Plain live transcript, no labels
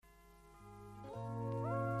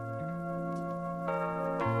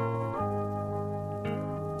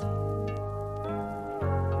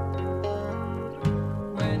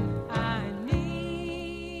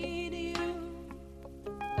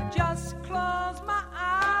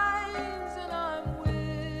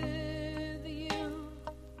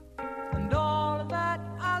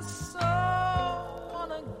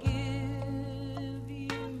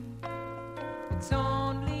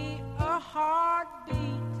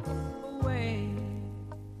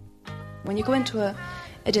When you go into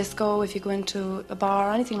a disco, if you go into a bar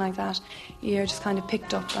or anything like that, you're just kind of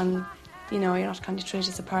picked up and, you know, you're not kind of treated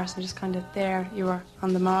as a person, just kind of there, you were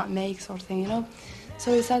on the make sort of thing, you know.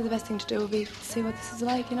 So we decided the best thing to do would be to see what this is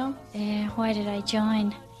like, you know. Why did I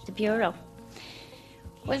join the Bureau?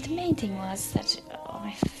 Well, the main thing was that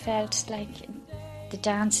I felt like the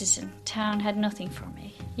dances in town had nothing for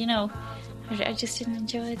me, you know. I just didn't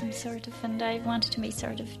enjoy them, sort of, and I wanted to meet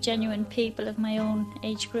sort of genuine people of my own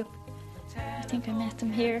age group. I think I met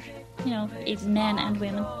them here, you know, even men and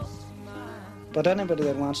women. But anybody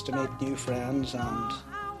that wants to meet new friends, and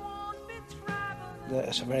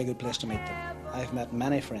it's a very good place to meet them. I've met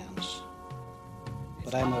many friends,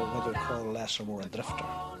 but I'm what you call less or more a drifter.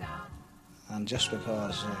 And just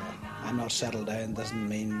because I'm not settled down doesn't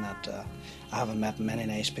mean that I haven't met many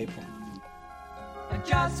nice people. I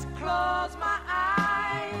just close my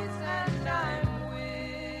eyes and I'm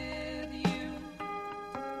with you,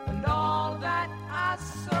 and all that I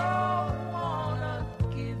so wanna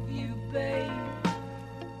give you, babe,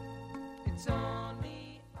 it's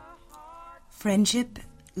only a heart. Friendship,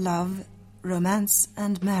 love, romance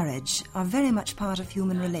and marriage are very much part of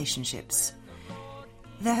human relationships.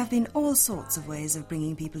 There have been all sorts of ways of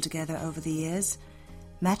bringing people together over the years.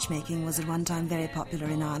 Matchmaking was at one time very popular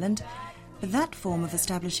in Ireland, but that form of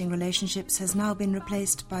establishing relationships has now been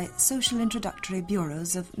replaced by social introductory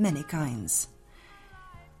bureaus of many kinds.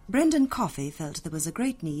 Brendan Coffey felt there was a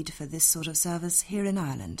great need for this sort of service here in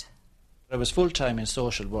Ireland. I was full-time in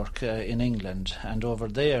social work in England, and over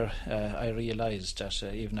there I realised that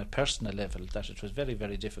even at personal level that it was very,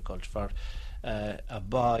 very difficult for a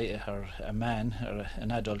boy or a man or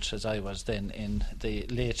an adult, as I was then in the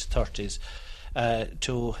late 30s,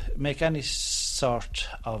 to make any sort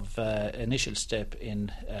of initial step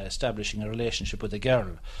in establishing a relationship with a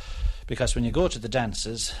girl. Because when you go to the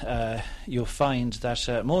dances, you find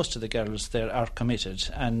that most of the girls there are committed,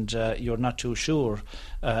 and you're not too sure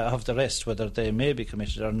of the rest, whether they may be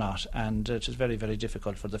committed or not, and it is very, very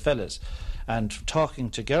difficult for the fellas. And talking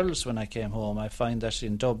to girls when I came home, I find that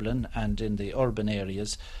in Dublin and in the urban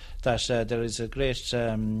areas that there is a great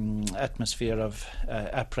atmosphere of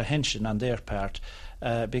apprehension on their part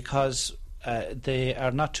because they are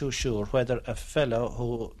not too sure whether a fellow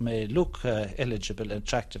who may look eligible,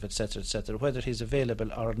 attractive, etc., whether he's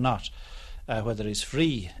available or not, whether he's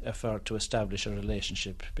free to establish a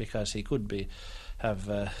relationship, because he could have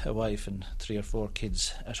a wife and 3 or 4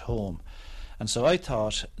 kids at home. And so I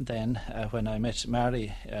thought then, when I met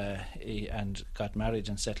Mary and got married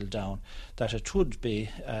and settled down, that it would be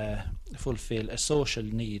fulfil a social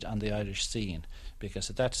need on the Irish scene, because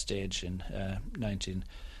at that stage in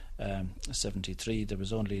 1973 there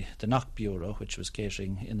was only the Knock Bureau, which was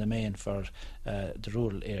catering in the main for the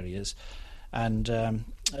rural areas, and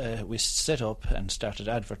we set up and started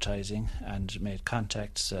advertising and made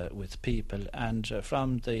contacts with people, and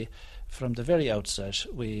from the very outset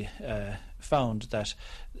we found that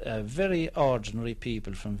very ordinary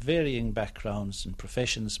people from varying backgrounds and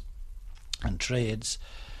professions and trades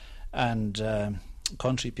and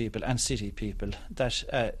country people and city people, that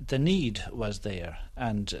the need was there,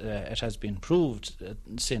 and it has been proved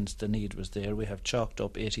since the need was there. We have chalked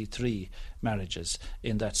up 83 marriages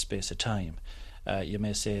in that space of time. You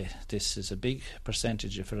may say this is a big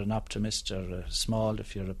percentage if you're an optimist, or small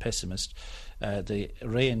if you're a pessimist. The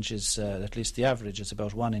range is, at least the average is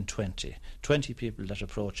about 1 in 20. 20 people that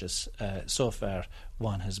approach us, so far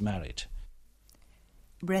 1 has married.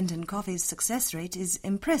 Brendan Coffey's success rate is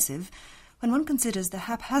impressive when one considers the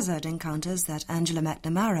haphazard encounters that Angela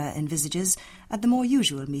McNamara envisages at the more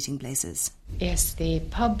usual meeting places. Yes, the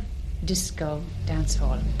pub, disco, dance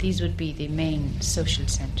hall, these would be the main social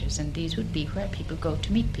centres, and these would be where people go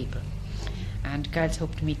to meet people. And girls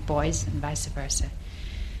hope to meet boys and vice versa.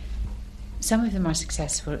 Some of them are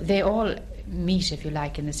successful. They all meet, if you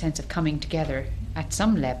like, in the sense of coming together at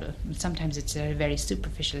some level. Sometimes it's at a very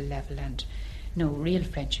superficial level, and no real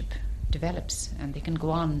friendship develops, and they can go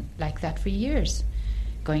on like that for years,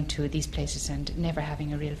 going to these places and never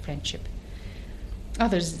having a real friendship.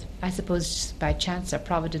 Others, I suppose by chance or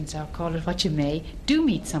providence, or call it what you may, do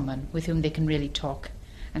meet someone with whom they can really talk,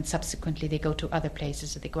 and subsequently they go to other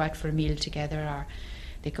places, or they go out for a meal together, or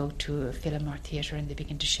they go to a film or theatre, and they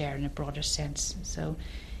begin to share in a broader sense. So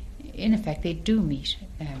in effect they do meet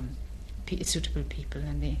suitable people,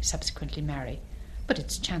 and they subsequently marry, but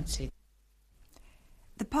it's chancy.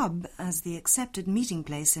 The pub, as the accepted meeting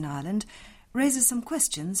place in Ireland, raises some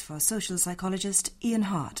questions for social psychologist Ian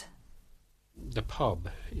Hart. The pub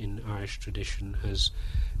in Irish tradition has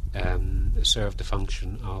served the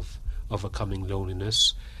function of overcoming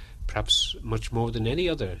loneliness, perhaps much more than any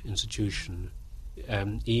other institution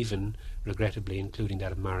even, regrettably, including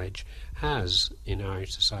that of marriage, has in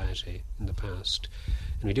Irish society in the past.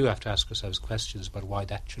 And we do have to ask ourselves questions about why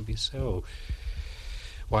that should be so.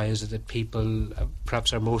 Why is it that people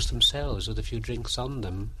perhaps are most themselves with a few drinks on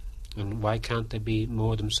them, and why can't they be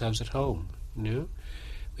more themselves at home? You know,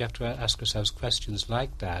 we have to ask ourselves questions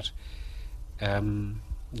like that.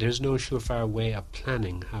 There's no surefire way of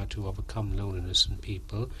planning how to overcome loneliness in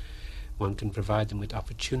people. One can provide them with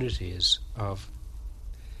opportunities of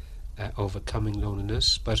overcoming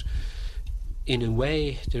loneliness, but in a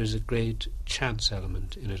way there's a great chance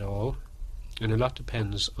element in it all, and a lot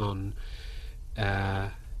depends on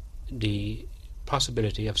the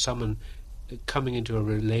possibility of someone coming into a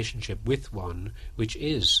relationship with one which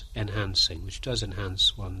is enhancing, which does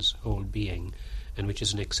enhance one's whole being, and which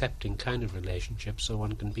is an accepting kind of relationship, so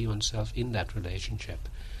one can be oneself in that relationship.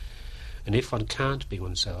 And if one can't be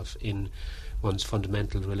oneself in one's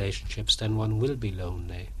fundamental relationships, then one will be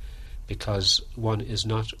lonely, because one is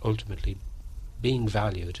not ultimately being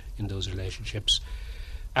valued in those relationships.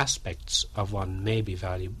 Aspects of one may be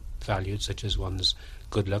valued, such as one's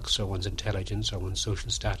good looks or one's intelligence or one's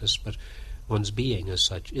social status, but one's being as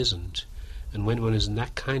such isn't. And when one is in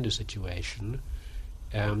that kind of situation,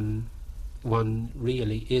 one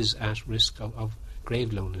really is at risk of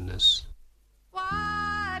grave loneliness.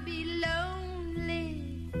 Why be lonely?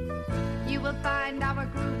 You will find our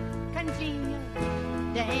group congenial.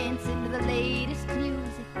 Dancing to the latest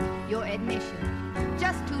music. Your admission,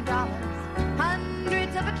 just $2.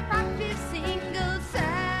 Hundreds of attractive singles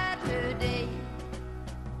Saturday.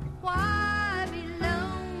 Why be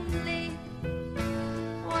lonely?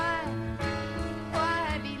 Why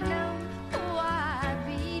be lonely? Why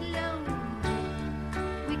be lonely?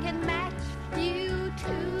 We can match you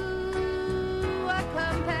to a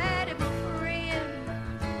compatible friend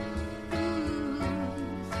who's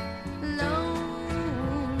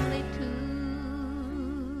lonely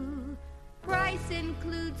too. Price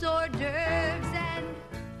includes hors d'oeuvres and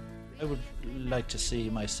I would like to see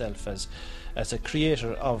myself as a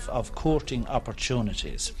creator of courting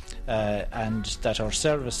opportunities, and that our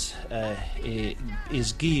service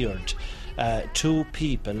is geared to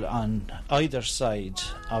people on either side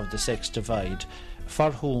of the sex divide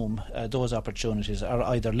for whom those opportunities are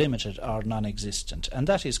either limited or non-existent. And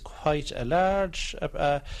that is quite a large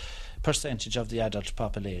percentage of the adult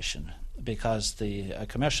population, because the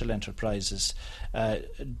commercial enterprises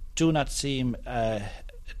do not seem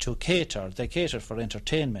to cater. They cater for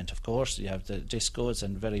entertainment, of course. You have the discos,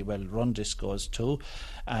 and very well run discos too,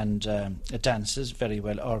 and dances, very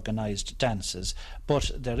well organised dances. But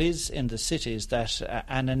there is in the cities that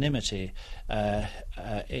anonymity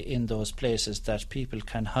in those places that people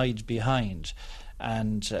can hide behind,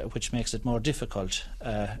 and which makes it more difficult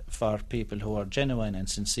for people who are genuine and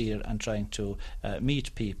sincere and trying to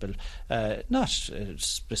meet people, not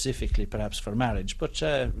specifically perhaps for marriage, but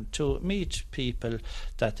to meet people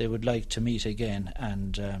that they would like to meet again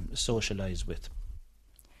and socialise with.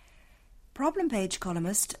 Problem Page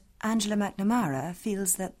columnist Angela McNamara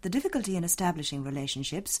feels that the difficulty in establishing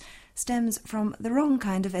relationships stems from the wrong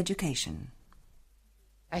kind of education.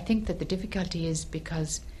 I think that the difficulty is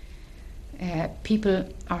because people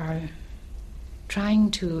are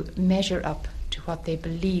trying to measure up to what they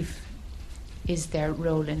believe is their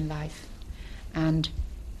role in life and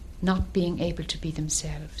not being able to be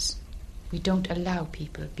themselves. We don't allow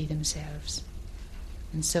people to be themselves.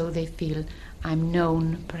 And so they feel, I'm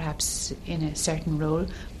known perhaps in a certain role,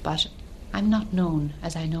 but I'm not known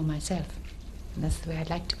as I know myself. And that's the way I'd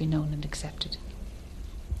like to be known and accepted.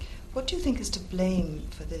 What do you think is to blame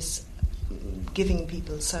for this giving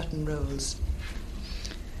people certain roles?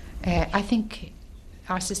 I think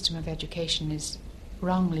our system of education is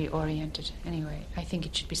wrongly oriented anyway. I think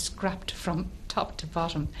it should be scrapped from top to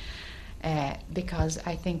bottom, because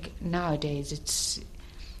I think nowadays it's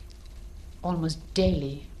almost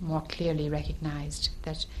daily more clearly recognised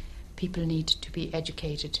that people need to be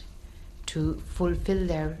educated to fulfil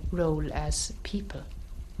their role as people,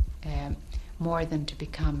 more than to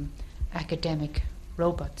become academic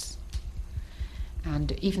robots.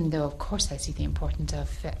 And even though, of course, I see the importance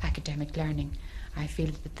of academic learning, I feel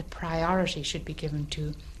that the priority should be given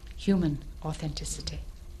to human authenticity.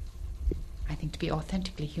 I think to be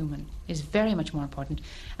authentically human is very much more important,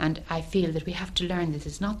 and I feel that we have to learn this.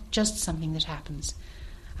 It's not just something that happens.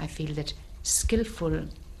 I feel that skillful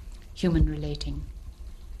human relating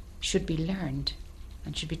should be learned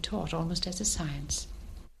and should be taught almost as a science.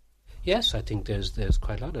 Yes, I think there's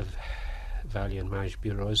quite a lot of value in marriage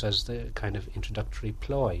bureaus as the kind of introductory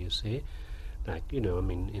ploy, you see. Like,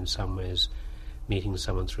 in some ways, meeting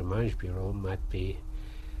someone through a marriage bureau might be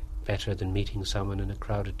better than meeting someone in a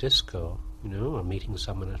crowded disco, or meeting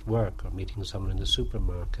someone at work, or meeting someone in the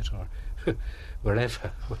supermarket, or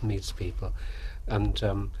wherever one meets people. And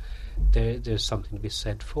there's something to be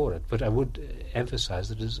said for it. But I would emphasize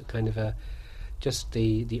that it's kind of just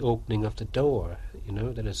the opening of the door,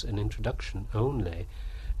 that it's an introduction only,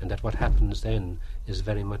 and that what happens then is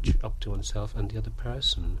very much up to oneself and the other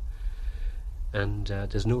person. And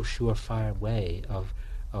there's no surefire way of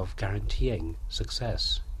guaranteeing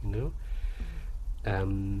success,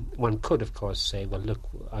 One could, of course, say, well, look,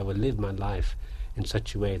 I will live my life in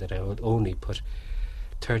such a way that I would only put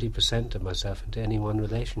 30% of myself into any one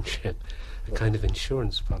relationship, a kind of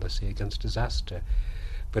insurance policy against disaster.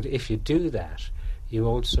 But if you do that, you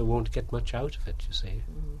also won't get much out of it, you see.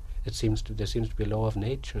 There seems to be a law of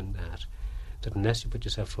nature in that unless you put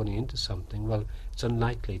yourself fully into something, well, it's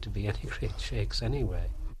unlikely to be any great shakes anyway.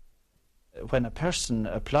 When a person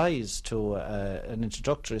applies to an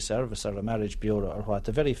introductory service or a marriage bureau or what,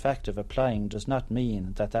 the very fact of applying does not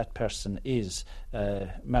mean that that person is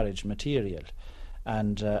marriage material.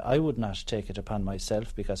 And I would not take it upon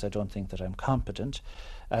myself, because I don't think that I'm competent,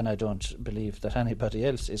 and I don't believe that anybody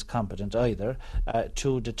else is competent either,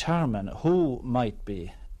 to determine who might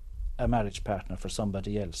be a marriage partner for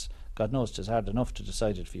somebody else. God knows it's hard enough to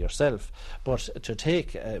decide it for yourself, but to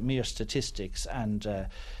take mere statistics and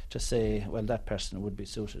to say, well, that person would be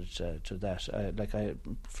suited to that, I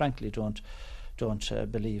frankly don't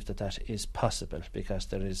believe that is possible, because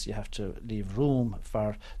you have to leave room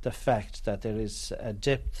for the fact that there is a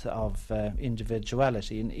depth of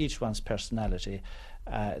individuality in each one's personality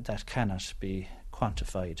that cannot be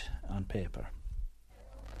quantified on paper.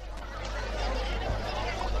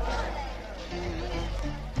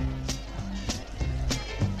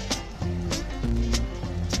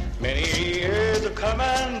 Many years have come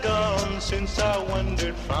and gone since I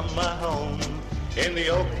wandered from my home in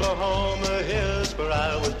the Oklahoma hills where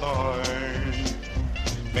I was born.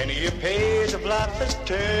 Many a page of life has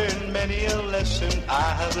turned, many a lesson I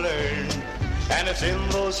have learned, and it's in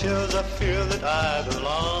those hills I feel that I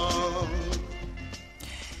belong.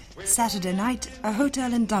 Saturday night, a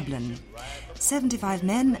hotel in Dublin. 75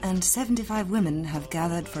 men and 75 women have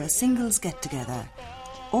gathered for a singles get-together,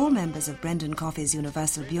 all members of Brendan Coffey's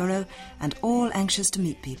Universal Bureau and all anxious to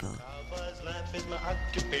meet people. Life is my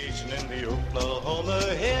occupation in the Oklahoma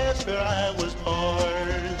hills where I was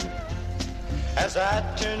born. As I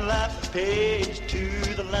turn life's page to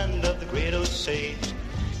the land of the great Osage,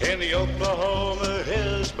 in the Oklahoma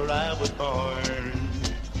hills where I was born,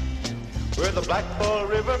 where the Black Ball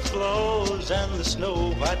River flows and the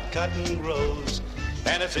snow-white cotton grows,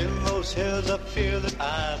 and it's in those hills I feel that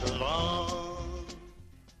I belong.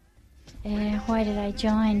 Why did I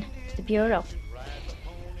join the Bureau?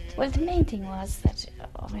 Well, the main thing was that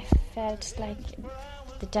I felt like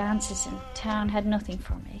the dances in town had nothing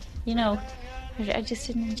for me. I just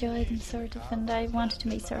didn't enjoy them, sort of, and I wanted to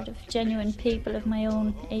meet sort of genuine people of my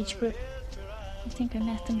own age group. I think I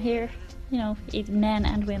met them here, either men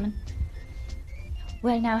and women.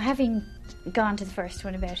 Well, now, having gone to the first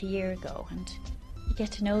one about a year ago, and you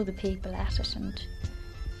get to know the people at it, and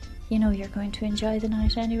you're going to enjoy the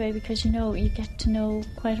night anyway, because you get to know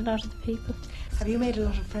quite a lot of the people. Have you made a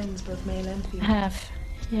lot of friends, both male and female? I have,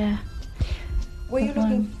 yeah. Were you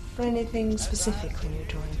looking for anything specific when you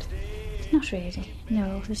joined? Not really,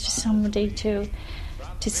 no. It was just somebody to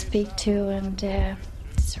speak to and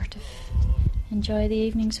sort of enjoy the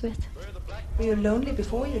evenings with. Were you lonely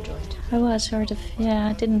before you joined? I was, sort of,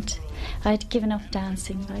 yeah. I'd given up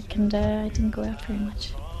dancing, and I didn't go out very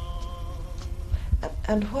much.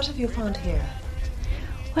 And what have you found here?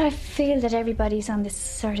 Well, I feel that everybody's on this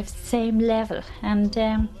sort of same level, and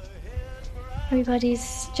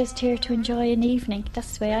everybody's just here to enjoy an evening.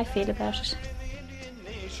 That's the way I feel about it.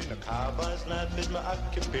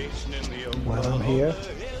 Well, I'm here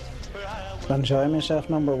to enjoy myself,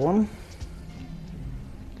 number one,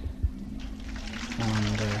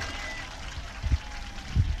 and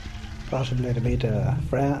possibly to meet a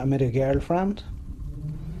girlfriend.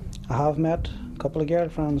 I have met a couple of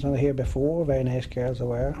girlfriends here before, very nice girls they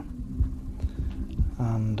were,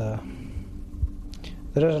 and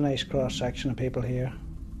there is a nice cross section of people here,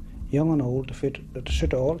 young and old, to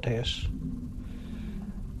suit all tastes,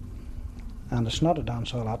 and it's not a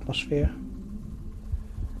dancehall atmosphere.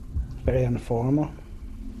 It's very informal,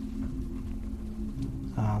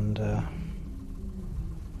 and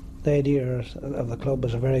the idea of the club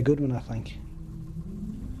is a very good one, I think.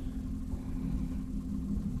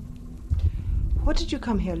 What did you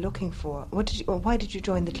come here looking for? Why did you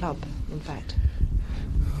join the club, in fact?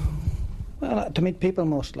 Well, to meet people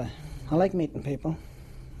mostly. I like meeting people.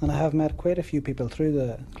 And I have met quite a few people through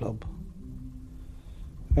the club.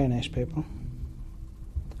 Very nice people.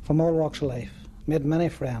 From all walks of life. Made many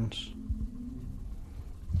friends.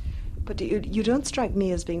 But you don't strike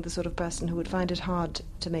me as being the sort of person who would find it hard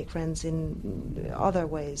to make friends in other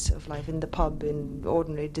ways of life, in the pub, in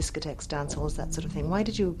ordinary discotheques, dance halls, that sort of thing. Why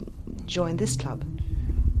did you join this club?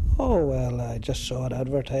 Oh, well, I just saw it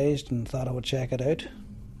advertised and thought I would check it out,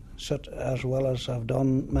 as well as I've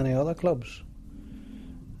done many other clubs.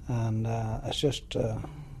 And it's just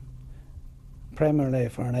primarily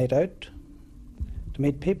for a night out, to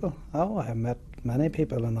meet people. Oh, I've met many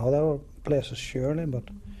people in other places, surely, but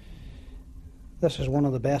this is one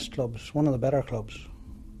of the best clubs, one of the better clubs.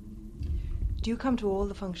 Do you come to all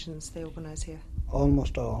the functions they organise here?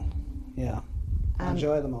 Almost all, yeah. I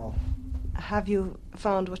enjoy them all. Have you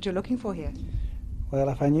found what you're looking for here? Well,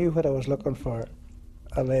 if I knew what I was looking for,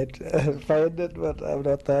 I might find it, but I'm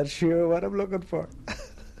not that sure what I'm looking for.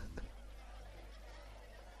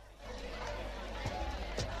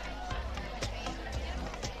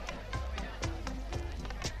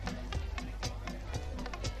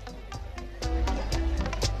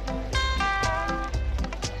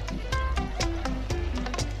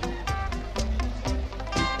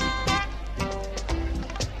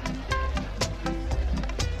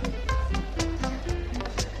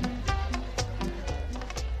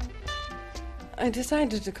 I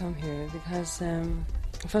decided to come here because,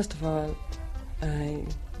 first of all, I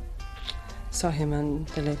saw him on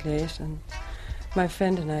the Late Late, and my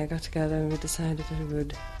friend and I got together and we decided that it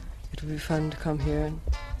would be fun to come here and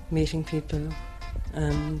meeting people,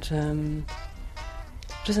 and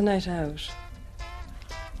it was a night out.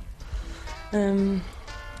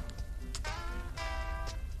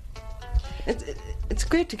 It's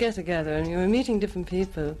great to get together and you're meeting different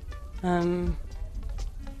people.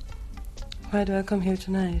 Why do I come here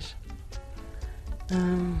tonight?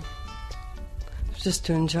 Just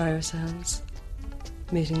to enjoy ourselves,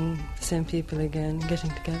 meeting the same people again, getting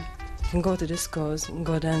together. You can go to discos and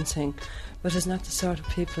go dancing, but it's not the sort of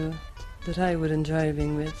people that I would enjoy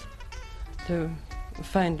being with. I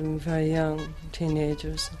find them very young,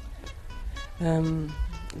 teenagers.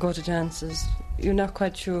 Go to dances, you're not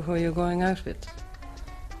quite sure who you're going out with.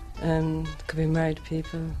 Could be married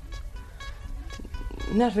people.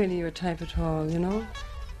 Not really your type at all, you know.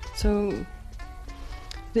 So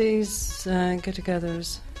these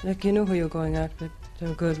get-togethers, like, you know who you're going out with.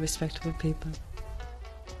 They're good, respectable people.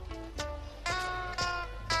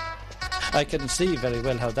 I can see very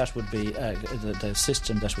well how that would be, the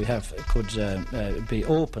system that we have could be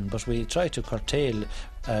open, but we try to curtail.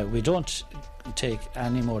 We don't take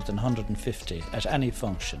any more than 150 at any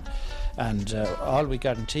function, and all we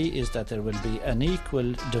guarantee is that there will be an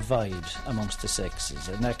equal divide amongst the sexes,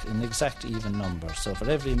 an exact even number. So for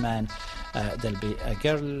every man there'll be a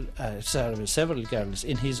girl, several girls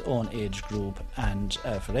in his own age group, and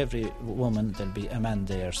for every woman there'll be a man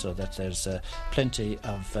there, so that there's plenty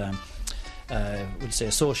of we'll say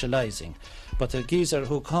socialising. But the geezer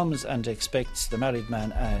who comes and expects the married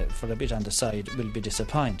man for a bit on the side will be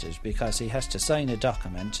disappointed, because he has to sign a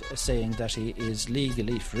document saying that he is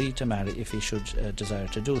legally free to marry if he should desire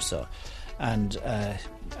to do so. And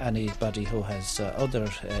anybody who has other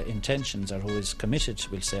intentions, or who is committed,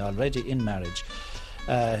 we'll say, already in marriage,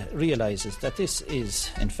 realises that this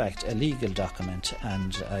is in fact a legal document,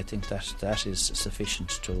 and I think that is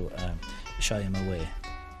sufficient to shy him away.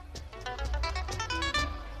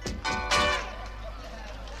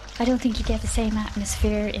 I don't think you get the same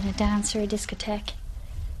atmosphere in a dance or a discotheque.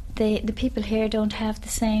 The people here don't have the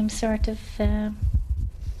same sort of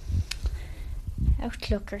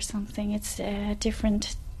outlook or something. It's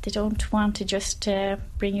different. They don't want to just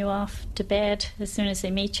bring you off to bed as soon as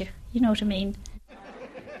they meet you. You know what I mean?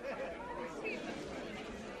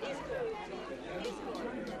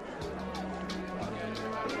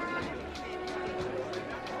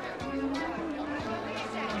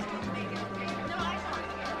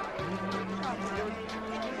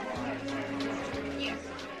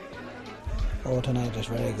 Oh, tonight is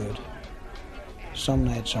very good. Some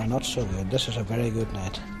nights are not so good. This is a very good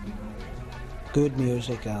night. Good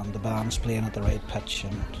music, and the band's playing at the right pitch,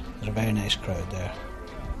 and there's a very nice crowd there.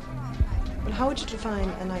 Well, how would you define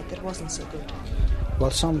a night that wasn't so good?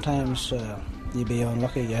 Well, sometimes you'd be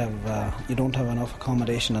unlucky. You don't have enough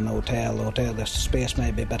accommodation in the hotel. The space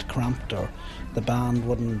may be a bit cramped, or the band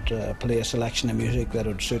wouldn't play a selection of music that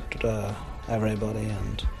would suit everybody,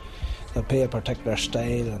 and they'll play a particular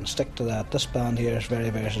style and stick to that. This band here is very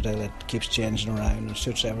versatile. It keeps changing around and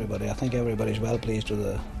suits everybody. I think everybody's well pleased with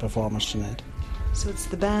the performance tonight. So it's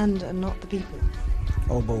the band and not the people?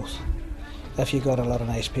 Oh, both. if you got a lot of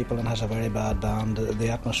nice people and has a very bad band, the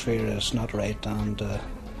atmosphere is not right, and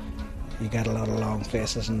you get a lot of long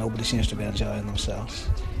faces and nobody seems to be enjoying themselves.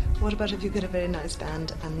 What about if you get a very nice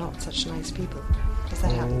band and not such nice people? Has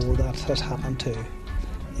that happened? Oh, that has happened too,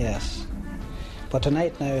 yes. But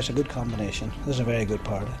tonight now is a good combination. This is a very good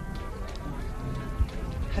party.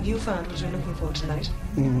 Have you found what you're looking for tonight?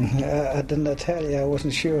 I didn't tell you, I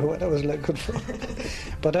wasn't sure what I was looking for.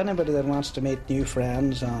 But anybody that wants to meet new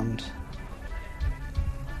friends, and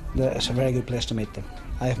it's a very good place to meet them.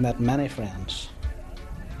 I've met many friends,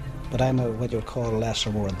 but I'm what you'd call less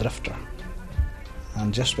or more a drifter.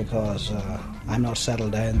 And just because I'm not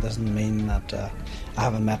settled down doesn't mean that I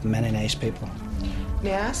haven't met many nice people.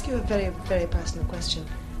 May I ask you a very, very personal question?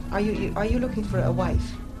 Are you looking for a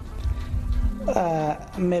wife?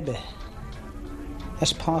 Maybe.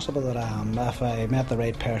 It's possible that I am, if I met the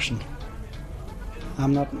right person.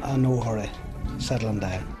 I'm not in no hurry settling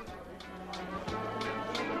down.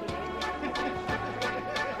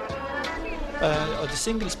 The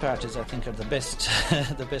singles parties, I think, are the best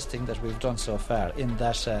the best thing that we've done so far, in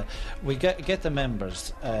that we get the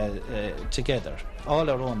members together, all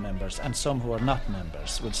our own members and some who are not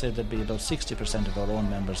members. We'd say there'd be about 60% of our own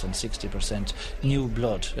members and 60% new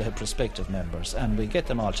blood, prospective members, and we get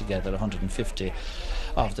them all together, 150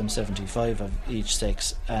 of them, 75 of each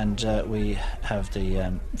sex, and we have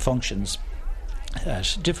the functions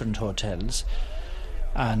at different hotels.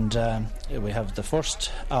 And we have the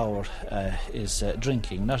first hour is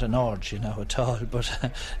drinking, not an orgy now at all, but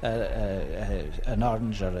an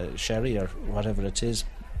orange or a sherry or whatever it is,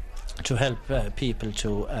 to help people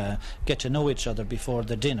to get to know each other before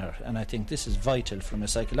the dinner. And I think this is vital from a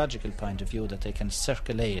psychological point of view, that they can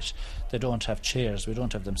circulate. They don't have chairs, we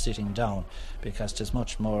don't have them sitting down, because there's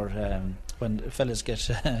much more when fellas get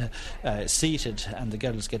seated and the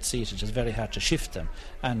girls get seated, it's very hard to shift them,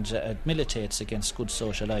 and it militates against good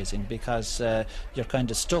socialising, because you're kind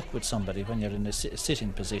of stuck with somebody when you're in a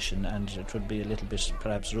sitting position, and it would be a little bit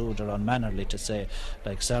perhaps rude or unmannerly to say,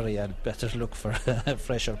 like, sorry, I'd better look for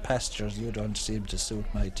fresher pastures, you don't seem to suit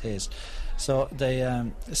my taste. So they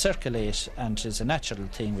circulate, and it's a natural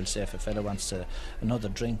thing, we'll say, if a fellow wants another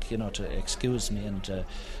drink, to excuse me, and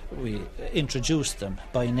we introduce them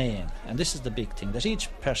by name. And this is the big thing, that each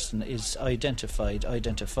person is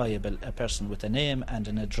identifiable, a person with a name and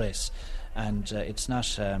an address. And it's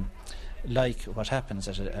not like what happens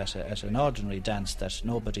at an ordinary dance, that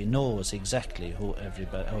nobody knows exactly who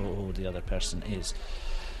the other person is.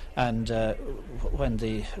 And when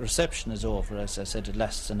the reception is over, as I said, it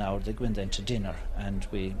lasts an hour, they go in then to dinner, and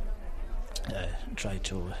we try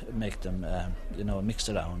to make them mix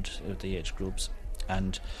around with the age groups.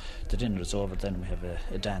 And the dinner is over, then we have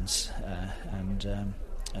a dance, and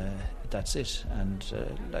that's it. And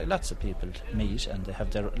lots of people meet, and they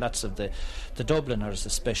have lots of the Dubliners,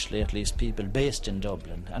 especially, at least people based in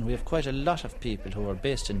Dublin. And we have quite a lot of people who are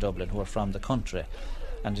based in Dublin who are from the country.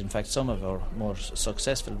 And in fact, some of our more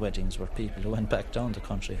successful weddings were people who went back down the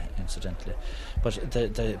country, incidentally. But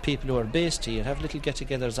the people who are based here have little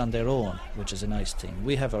get-togethers on their own, which is a nice thing.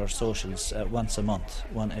 We have our socials once a month,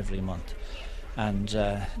 one every month. And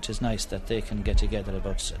it is nice that they can get together,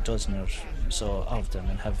 about a dozen or so of them,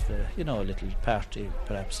 and have a little party,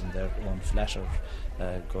 perhaps in their own flat, or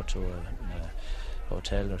go to a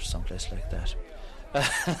hotel or someplace like that.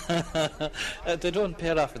 They don't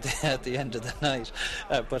pair off at the end of the night,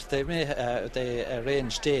 but they may they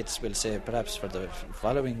arrange dates, we'll say, perhaps for the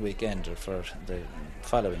following weekend or for the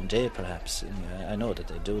following day, perhaps. I know that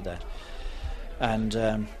they do that, and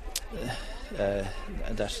that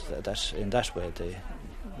in that way the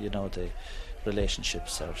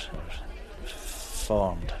relationships are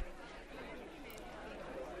formed.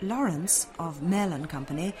 Lawrence of Mel &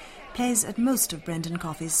 Company plays at most of Brendan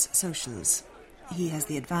Coffey's socials. He has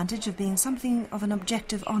the advantage of being something of an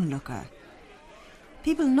objective onlooker.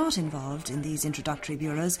 People not involved in these introductory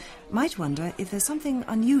bureaus might wonder if there's something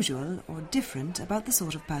unusual or different about the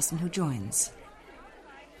sort of person who joins.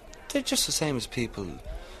 They're just the same as people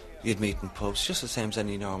you'd meet in pubs, just the same as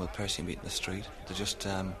any normal person you meet in the street. They're just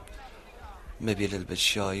maybe a little bit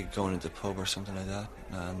shy going into the pub or something like that,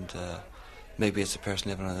 and maybe it's a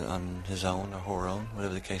person living on his own or her own,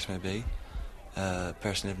 whatever the case may be, a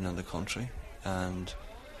person living in the country. And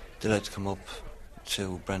they like to come up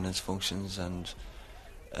to Brendan's functions and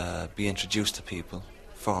be introduced to people,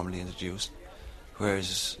 formally introduced.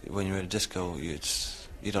 Whereas when you're at a disco, you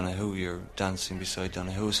don't know who you're dancing beside, don't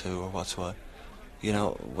know who's who or what's what.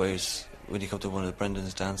 Whereas when you come to one of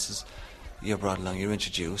Brendan's dances, you're brought along, you're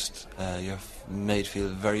introduced, you're made feel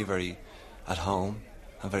very, very at home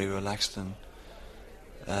and very relaxed, and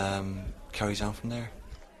carries on from there.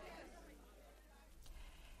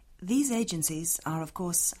 These agencies are, of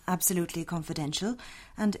course, absolutely confidential,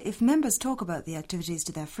 and if members talk about the activities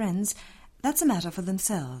to their friends, that's a matter for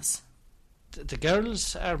themselves. The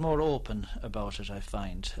girls are more open about it, I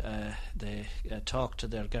find. They talk to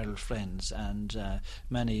their girlfriends, and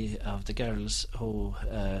many of the girls who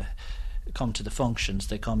come to the functions,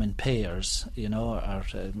 they come in pairs, or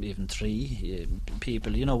even three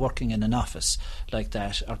people, working in an office like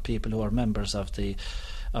that, or people who are members of the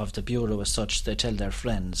bureau as such. They tell their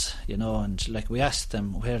friends, and like we asked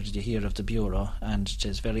them, where did you hear of the bureau? And it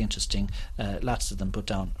is very interesting. Lots of them put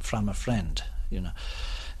down, from a friend,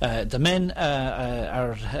 The men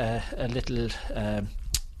are a little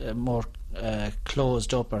more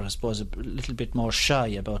closed up, or I suppose a little bit more shy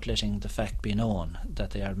about letting the fact be known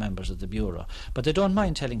that they are members of the bureau. But they don't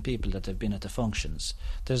mind telling people that they've been at the functions.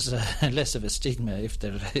 There's less of a stigma, if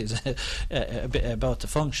there is, about the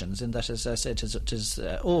functions, in that, as I said, it is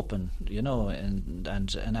open,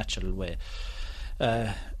 and a natural way.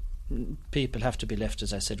 People have to be left,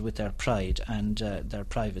 as I said, with their pride and their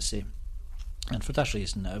privacy. And for that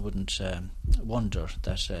reason, I wouldn't wonder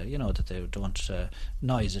that, that they don't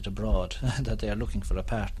noise it abroad, that they are looking for a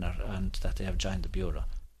partner and that they have joined the bureau.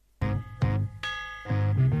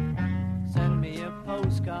 Send me a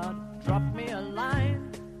postcard, drop me a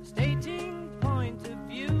line, stating point of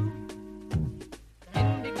view.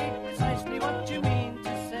 Indicate precisely what you mean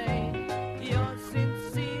to say. You're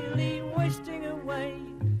sincerely wasting away.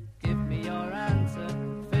 Give me your answer,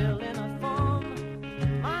 fill in a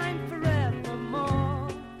form, mine forevermore.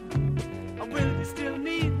 Or will you still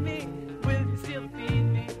need me? Will you still feed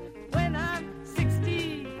me when I'm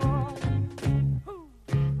 64?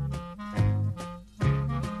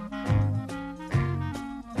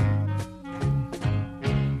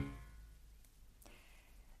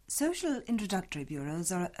 Social introductory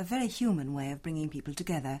bureaus are a very human way of bringing people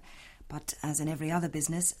together, but as in every other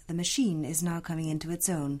business, the machine is now coming into its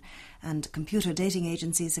own, and computer dating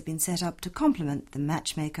agencies have been set up to complement the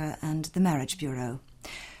matchmaker and the marriage bureau.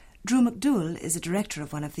 Drew McDowell is a director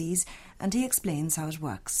of one of these, and he explains how it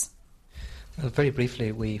works. Well, very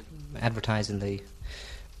briefly, we advertise in the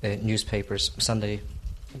newspapers Sunday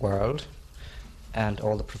World and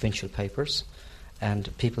all the provincial papers,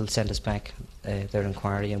 and people send us back their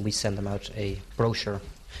inquiry, and we send them out a brochure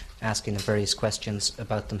asking them various questions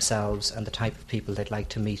about themselves and the type of people they'd like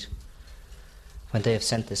to meet. When they have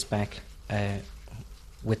sent this back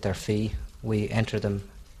with their fee, we enter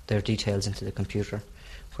their details into the computer,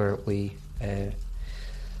 where we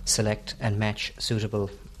select and match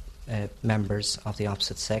suitable members of the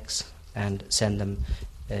opposite sex and send them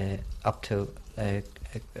up to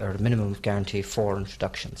or a minimum guarantee 4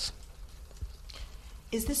 introductions.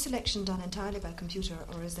 Is this selection done entirely by computer,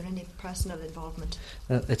 or is there any personal involvement?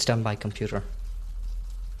 It's done by computer.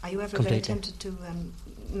 Are you ever completely. very tempted to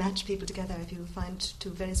match people together if you find 2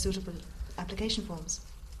 very suitable application forms?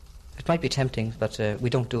 It might be tempting, but we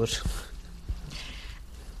don't do it.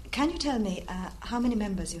 Can you tell me how many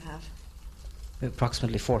members you have?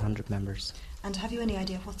 Approximately 400 members. And have you any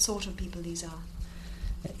idea what sort of people these are?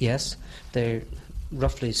 Yes, they're,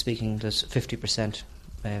 roughly speaking, there's 50%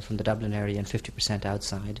 from the Dublin area and 50%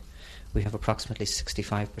 outside. We have approximately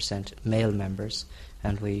 65% male members,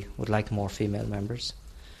 and we would like more female members.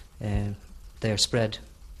 They're spread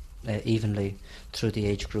evenly through the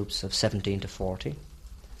age groups of 17 to 40.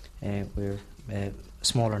 We're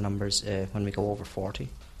smaller numbers when we go over 40.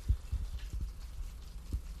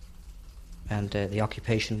 And the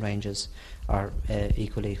occupation ranges are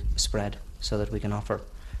equally spread, so that we can offer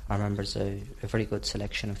our members a very good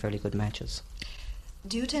selection of fairly good matches.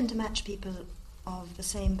 Do you tend to match people of the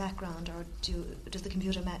same background, or does the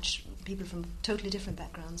computer match people from totally different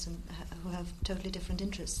backgrounds and who have totally different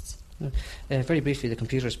interests? Very briefly, the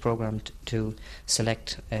computer is programmed to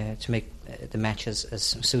select, to make the matches as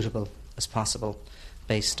suitable as possible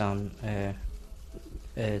based on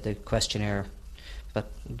the questionnaire.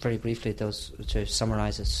 But very briefly, those, to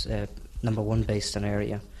summarise, it's number 1 based on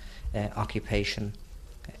area, occupation,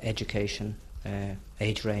 education,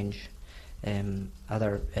 age range,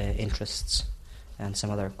 other interests, and some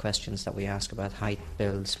other questions that we ask about height,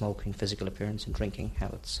 build, smoking, physical appearance and drinking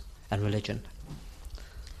habits, and religion.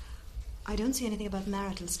 I don't see anything about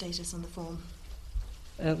marital status on the form.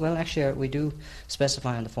 Well, actually, we do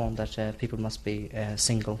specify on the form that people must be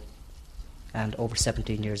single and over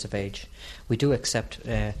 17 years of age. We do accept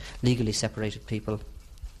legally separated people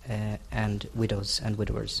and widows and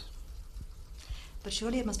widowers. But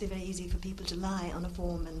surely it must be very easy for people to lie on a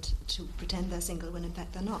form and to pretend they're single when in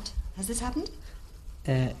fact they're not. Has this happened?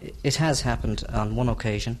 It has happened on one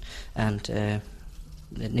occasion, and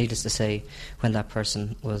needless to say, when that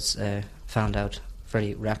person was found out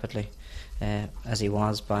very rapidly, as he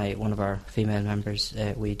was by one of our female members.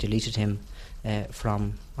 We deleted him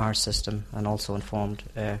from our system and also informed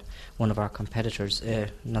one of our competitors,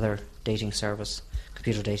 another dating service,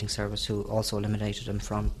 computer dating service, who also eliminated him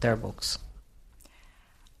from their books.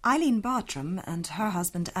 Eileen Bartram and her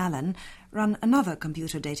husband Alan run another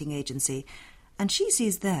computer dating agency, and she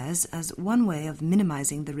sees theirs as one way of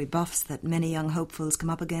minimising the rebuffs that many young hopefuls come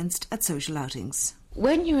up against at social outings.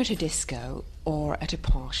 When you're at a disco or at a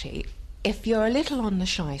party, if you're a little on the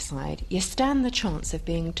shy side, you stand the chance of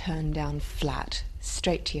being turned down flat,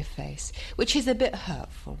 straight to your face, which is a bit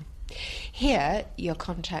hurtful. Here, you're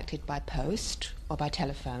contacted by post or by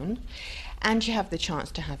telephone, and you have the chance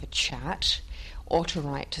to have a chat or to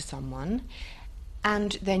write to someone,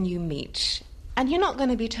 and then you meet. And you're not going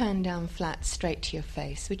to be turned down flat, straight to your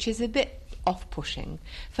face, which is a bit off-putting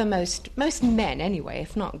for most men anyway,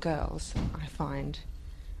 if not girls, I find.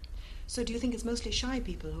 So do you think it's mostly shy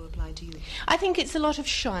people who apply to you? I think it's a lot of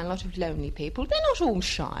shy, a lot of lonely people. They're not all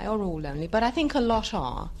shy or all lonely, but I think a lot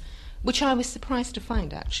are, which I was surprised to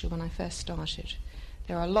find, actually, when I first started.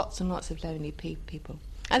 There are lots and lots of lonely people.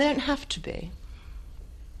 And they don't have to be.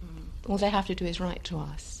 All they have to do is write to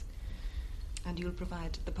us. And you'll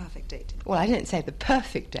provide the perfect date? Well, I didn't say the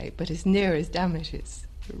perfect date, but as near as damn it is,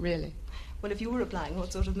 really. Well, if you were applying,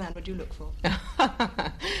 what sort of man would you look for? Oh,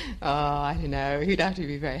 I don't know. He'd have to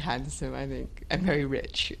be very handsome, I think, and very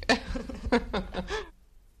rich.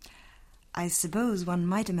 I suppose one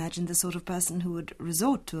might imagine the sort of person who would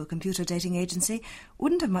resort to a computer dating agency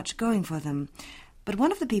wouldn't have much going for them. But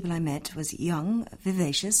one of the people I met was young,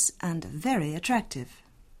 vivacious, and very attractive.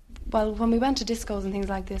 Well, when we went to discos and things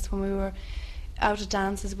like this, when we were out at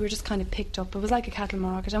dances, we were just kind of picked up. It was like a cattle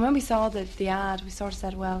market. And when we saw the ad, we sort of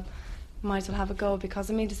said, well, we might as well have a go,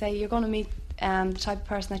 because I mean to say, you're going to meet the type of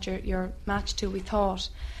person that you're matched to, we thought.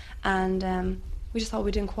 And we just thought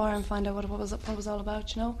we'd inquire and find out what it was all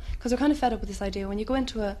about, you know. Because we're kind of fed up with this idea. When you go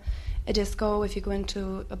into a disco, if you go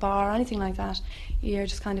into a bar or anything like that, you're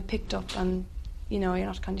just kind of picked up and, you know, you're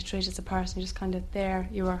not kind of treated as a person. You're just kind of there.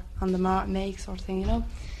 You were on the make sort of thing, you know.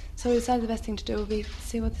 So we decided the best thing to do would be to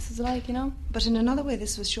see what this is like, you know. But in another way,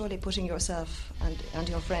 this was surely putting yourself and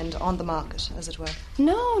your friend on the market, as it were.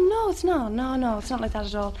 No, it's not. No, it's not like that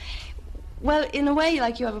at all. Well, in a way,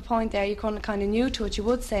 like, you have a point there. You're kind of new to it. You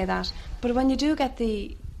would say that. But when you do get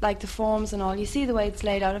the forms and all, you see the way it's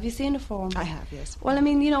laid out. Have you seen a form? I have, yes. Well, I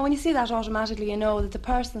mean, you know, when you see that, automatically you know that the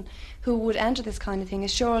person who would enter this kind of thing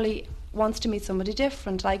is surely wants to meet somebody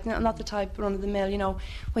different, like not the type run-of-the-mill, you know.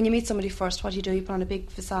 When you meet somebody first, what do? You put on a big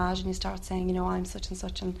visage and you start saying, you know, I'm such and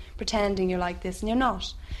such, and pretending you're like this, and you're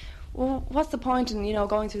not. Well, what's the point in, you know,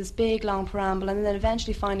 going through this big, long preamble and then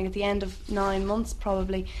eventually finding at the end of 9 months,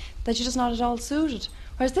 probably, that you're just not at all suited?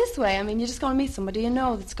 Whereas this way, I mean, you're just going to meet somebody, you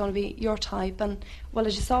know, that's going to be your type, and, well,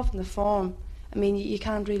 as you saw from the form, I mean, you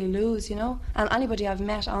can't really lose, you know. And anybody I've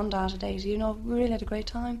met on Data Date, you know, we really had a great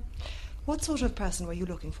time. What sort of person were you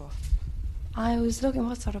looking for? I was looking,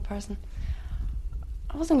 what sort of person?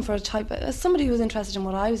 I was looking for a type, somebody who was interested in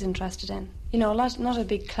what I was interested in. You know, not a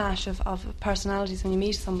big clash of personalities when you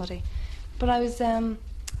meet somebody. But I was,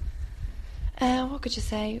 what could you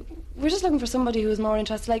say? We're just looking for somebody who was more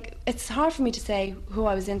interested. Like, it's hard for me to say who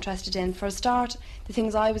I was interested in. For a start, the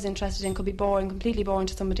things I was interested in could be completely boring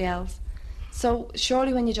to somebody else. So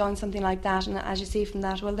surely when you join something like that, and as you see from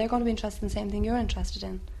that, well, they're going to be interested in the same thing you're interested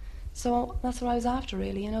in. So that's what I was after,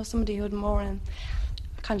 really, you know, somebody who had more,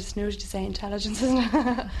 kind of snooty to say intelligence, isn't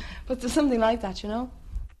it? But there's something like that, you know.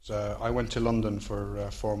 So I went to London for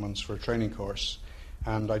 4 months for a training course,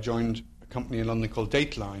 and I joined a company in London called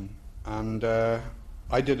Dateline, and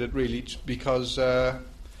I did it really because I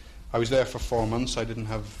was there for 4 months. I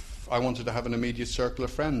wanted to have an immediate circle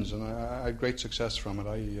of friends, and I had great success from it.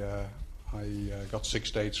 I got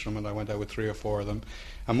 6 dates from it. I went out with 3 or 4 of them.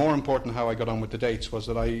 And more important, how I got on with the dates was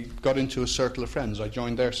that I got into a circle of friends. I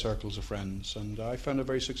joined their circles of friends, and I found it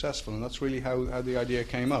very successful. And that's really how the idea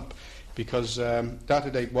came up, because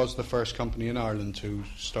DataDate was the first company in Ireland to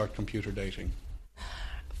start computer dating.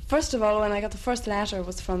 First of all, when I got the first letter, it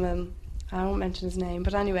was from I won't mention his name,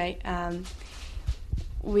 but anyway, I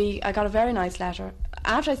got a very nice letter.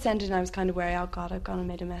 After I sent it, I was kind of wary. Oh God, I've gone and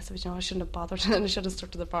made a mess of it. You know, I shouldn't have bothered, and I should have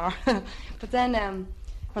stuck to the bar. But then,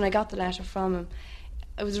 when I got the letter from him,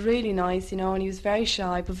 it was really nice, you know, and he was very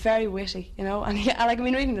shy but very witty, you know. And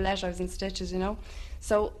reading the letter, I was in stitches, you know.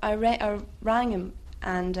 So I rang him,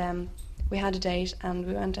 and we had a date, and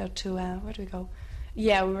we went out to where do we go?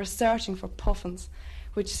 Yeah, we were searching for puffins,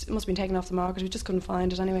 which must have been taken off the market. We just couldn't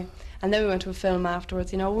find it anyway. And then we went to a film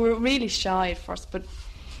afterwards, you know. We were really shy at first, but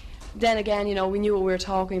then again, you know, we knew what we were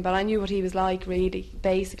talking about. I knew what he was like, really,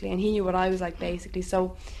 basically, and he knew what I was like, basically.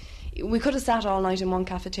 So we could have sat all night in one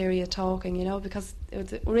cafeteria talking, you know, because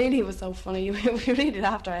it was so funny. We really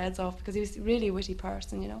laughed our heads off because he was really a witty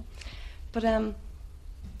person, you know. But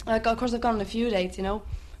of course, I've gone on a few dates, you know,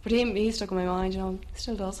 but he stuck in my mind, you know,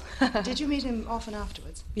 still does. Did you meet him often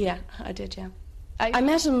afterwards? Yeah, I did, yeah. I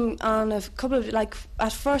met him on a couple of, like,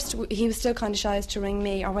 at first he was still kind of shy as to ring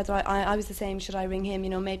me, or whether I was the same, should I ring him, you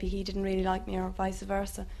know, maybe he didn't really like me or vice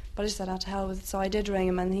versa. But I just said, to hell with it. So I did ring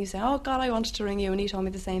him, and he said, oh God, I wanted to ring you, and he told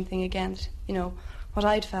me the same thing again, you know, what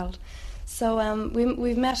I'd felt. So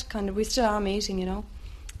we've met we still are meeting, you know,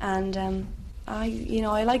 and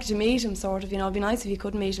I like to meet him, sort of, you know. It'd be nice if you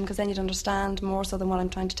could meet him, because then you'd understand more so than what I'm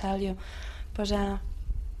trying to tell you. But I'm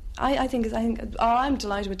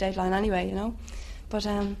delighted with Dateline anyway, you know. But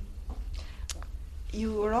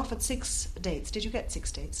you were offered 6 dates. Did you get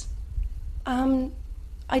 6 dates?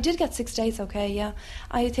 I did get 6 dates. Okay, yeah.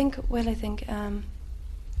 I think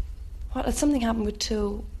something happened with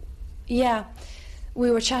 2. Yeah,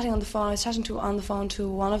 we were chatting on the phone. I was chatting on the phone to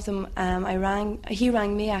one of them. He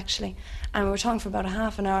rang me actually, and we were talking for about a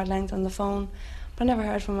half an hour at length on the phone. But I never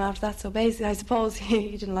heard from him after that. So basically, I suppose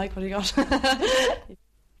he didn't like what he got.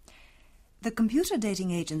 The computer dating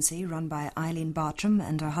agency run by Eileen Bartram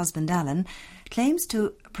and her husband Alan claims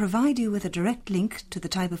to provide you with a direct link to the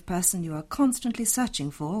type of person you are constantly searching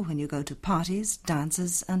for when you go to parties,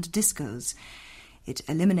 dances and discos. It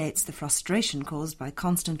eliminates the frustration caused by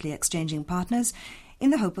constantly exchanging partners in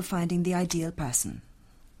the hope of finding the ideal person.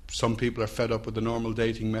 Some people are fed up with the normal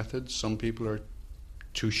dating methods. Some people are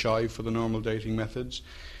too shy for the normal dating methods.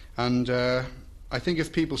 And I think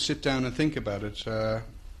if people sit down and think about it,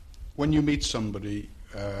 when you meet somebody,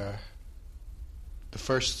 the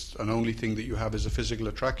first and only thing that you have is a physical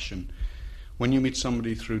attraction. When you meet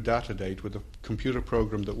somebody through data date with a computer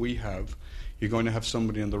program that we have, you're going to have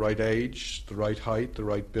somebody in the right age, the right height, the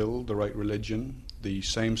right build, the right religion, the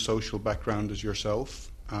same social background as yourself,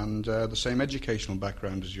 and the same educational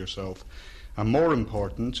background as yourself. And more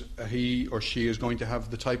important, he or she is going to have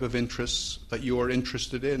the type of interests that you are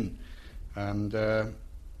interested in. And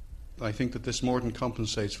I think that this more than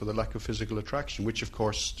compensates for the lack of physical attraction, which of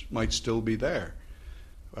course might still be there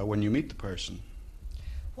when you meet the person.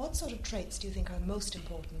 What sort of traits do you think are most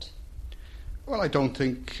important? Well, I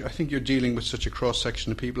think you're dealing with such a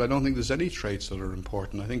cross-section of people. I don't think there's any traits that are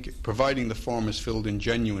important. I think providing the form is filled in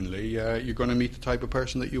genuinely, you're going to meet the type of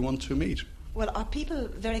person that you want to meet. Well, are people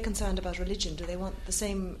very concerned about religion? Do they want the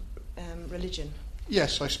same religion?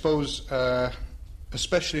 Yes, I suppose,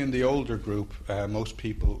 especially in the older group, most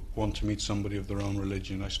people want to meet somebody of their own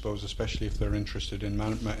religion, I suppose, especially if they're interested in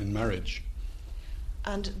marriage.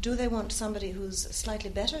 And do they want somebody who's slightly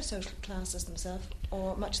better social class as themselves,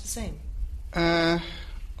 or much the same? I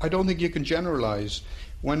don't think you can generalise.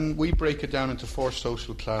 When we break it down into 4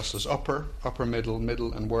 social classes, upper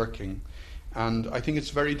middle, and working, and I think it's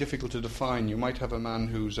very difficult to define. You might have a man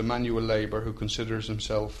who's a manual labour who considers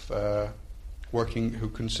himself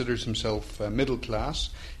middle class,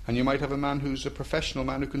 and you might have a man who's a professional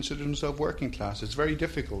man who considers himself working class. It's very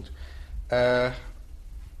difficult.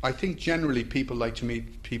 I think generally people like to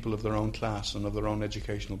meet people of their own class and of their own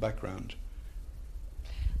educational background.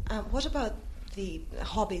 What about the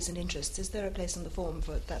hobbies and interests? Is there a place on the form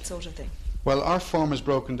for that sort of thing? Well, our form is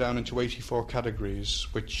broken down into 84 categories,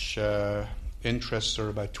 which interests are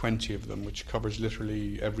about 20 of them, which covers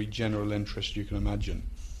literally every general interest you can imagine.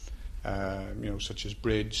 Such as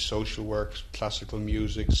bridge, social work, classical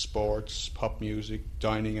music, sports, pop music,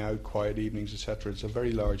 dining out, quiet evenings, etc. It's a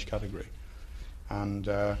very large category. And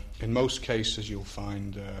in most cases you'll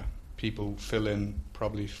find people fill in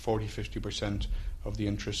probably 40-50% of the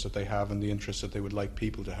interests that they have and the interests that they would like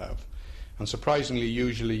people to have. And surprisingly,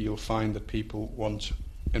 usually you'll find that people want,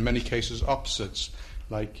 in many cases, opposites.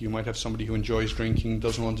 Like you might have somebody who enjoys drinking,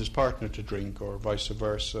 doesn't want his partner to drink, or vice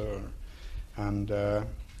versa. And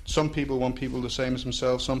some people want people the same as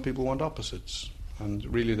themselves, some people want opposites. And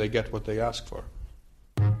really they get what they ask for.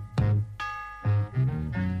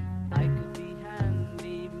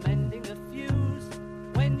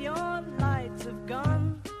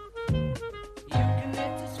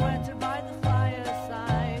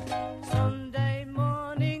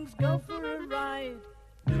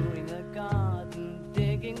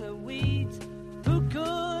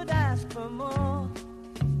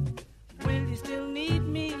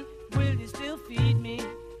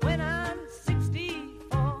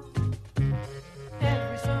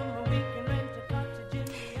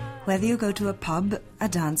 Whether you go to a pub, a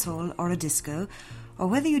dance hall or a disco, or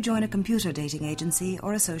whether you join a computer dating agency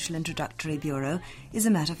or a social introductory bureau is a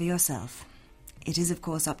matter for yourself. It is, of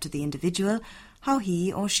course, up to the individual how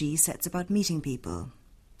he or she sets about meeting people.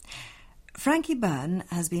 Frankie Byrne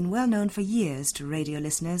has been well known for years to radio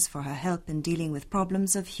listeners for her help in dealing with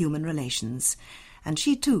problems of human relations, and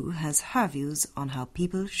she too has her views on how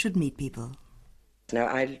people should meet people. Now,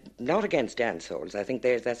 I'm not against dance halls. I think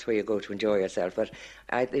that's where you go to enjoy yourself, but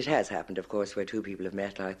it has happened, of course, where two people have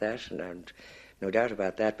met like that, and no doubt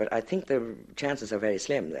about that, but I think the chances are very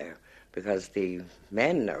slim there, because the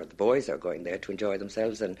men or the boys are going there to enjoy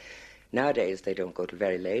themselves, and nowadays they don't go till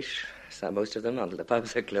very late, most of them, until the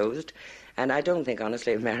pubs are closed. And I don't think,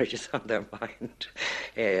 honestly, marriage is on their mind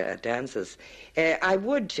at dances. I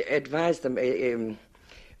would advise them,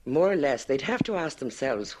 more or less, they'd have to ask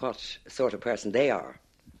themselves what sort of person they are.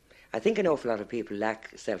 I think an awful lot of people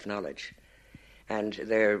lack self-knowledge, and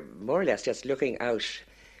they're more or less just looking out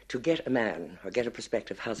to get a man or get a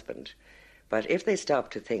prospective husband. But if they stop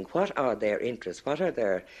to think, what are their interests, what are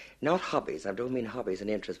their, not hobbies, I don't mean hobbies and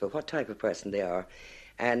interests, but what type of person they are.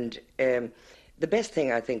 And the best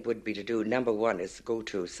thing, I think, would be to do, number one, is go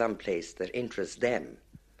to some place that interests them.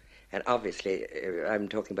 And obviously, I'm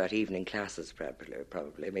talking about evening classes,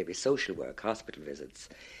 probably, maybe social work, hospital visits.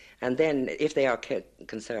 And then, if they are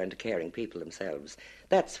concerned, caring people themselves,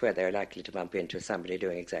 that's where they're likely to bump into somebody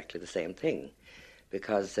doing exactly the same thing.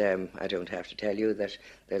 Because I don't have to tell you that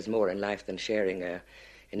there's more in life than sharing an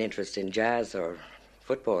interest in jazz or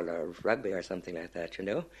football or rugby or something like that, you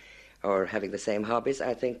know, or having the same hobbies.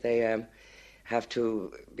 I think they have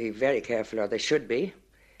to be very careful, or they should be,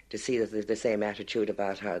 to see that there's the same attitude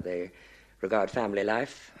about how they regard family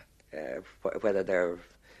life, whether they're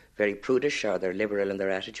very prudish or they're liberal in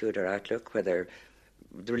their attitude or outlook, whether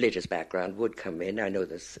the religious background would come in. I know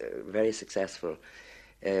there's very successful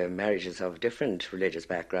marriages of different religious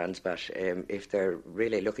backgrounds, but if they're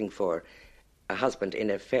really looking for a husband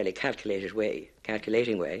in a fairly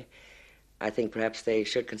calculating way, I think perhaps they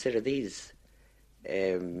should consider these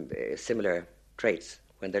similar traits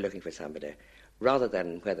when they're looking for somebody, rather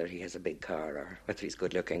than whether he has a big car or whether he's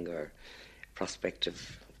good looking or prospect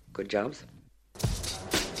of good jobs.